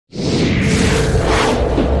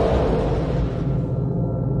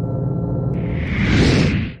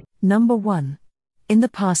Number 1. In the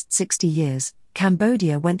past 60 years,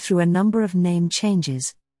 Cambodia went through a number of name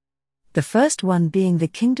changes. The first one being the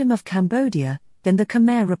Kingdom of Cambodia, then the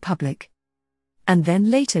Khmer Republic. And then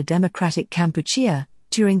later Democratic Kampuchea,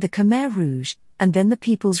 during the Khmer Rouge, and then the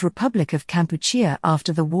People's Republic of Kampuchea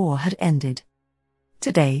after the war had ended.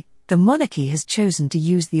 Today, the monarchy has chosen to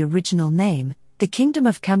use the original name, the Kingdom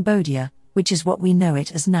of Cambodia, which is what we know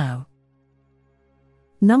it as now.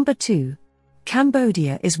 Number 2.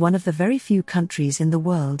 Cambodia is one of the very few countries in the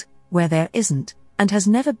world where there isn't, and has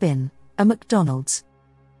never been, a McDonald's.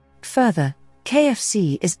 Further,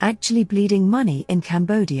 KFC is actually bleeding money in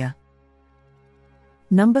Cambodia.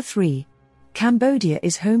 Number 3. Cambodia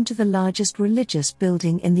is home to the largest religious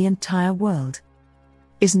building in the entire world.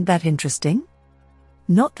 Isn't that interesting?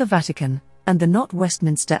 Not the Vatican, and not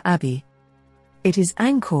Westminster Abbey. It is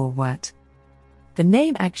Angkor Wat. The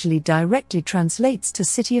name actually directly translates to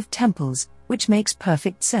City of Temples, which makes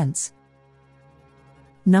perfect sense.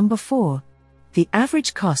 Number 4. The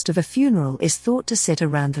average cost of a funeral is thought to sit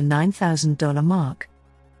around the $9,000 mark.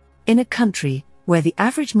 In a country where the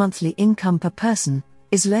average monthly income per person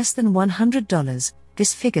is less than $100,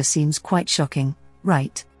 this figure seems quite shocking,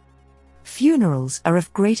 right? Funerals are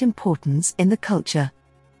of great importance in the culture.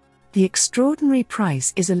 The extraordinary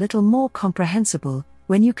price is a little more comprehensible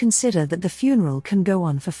when you consider that the funeral can go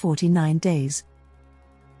on for 49 days.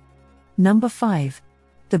 Number 5.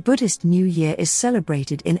 The Buddhist New Year is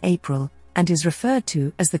celebrated in April, and is referred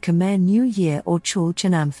to as the Khmer New Year or Chol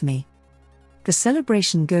Chanamthmi. The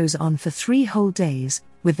celebration goes on for 3 whole days,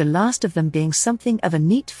 with the last of them being something of a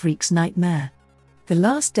neat freak's nightmare. The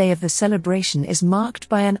last day of the celebration is marked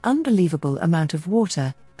by an unbelievable amount of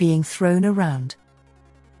water being thrown around.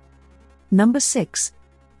 Number 6.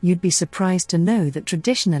 You'd be surprised to know that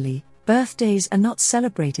traditionally, birthdays are not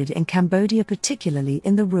celebrated in Cambodia, particularly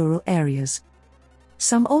in the rural areas.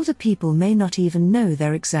 Some older people may not even know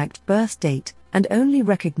their exact birth date, and only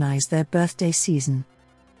recognize their birthday season.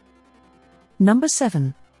 Number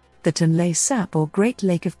 7. The Tonle Sap or Great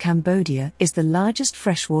Lake of Cambodia is the largest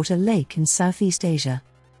freshwater lake in Southeast Asia.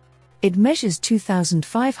 It measures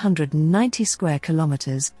 2,590 square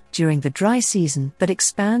kilometers during the dry season but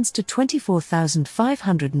expands to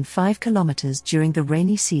 24,505 kilometers during the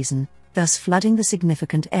rainy season, thus flooding the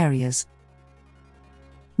significant areas.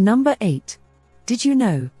 Number 8. Did you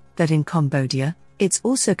know that in Cambodia, it's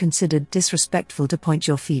also considered disrespectful to point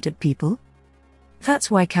your feet at people? That's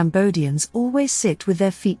why Cambodians always sit with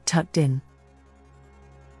their feet tucked in.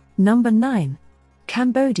 Number 9.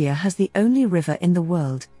 Cambodia has the only river in the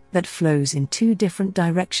world that flows in 2 different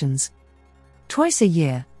directions. Twice a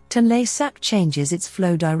year, Tonle Sap changes its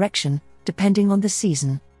flow direction, depending on the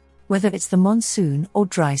season, whether it's the monsoon or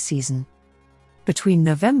dry season. Between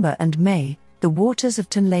November and May, the waters of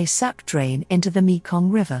Tonle Sap drain into the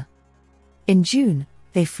Mekong River. In June,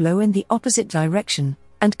 they flow in the opposite direction,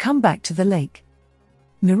 and come back to the lake.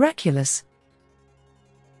 Miraculous.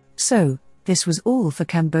 So, this was all for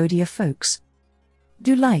Cambodia, folks.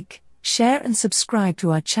 Do like, share and subscribe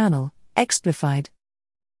to our channel, Explified.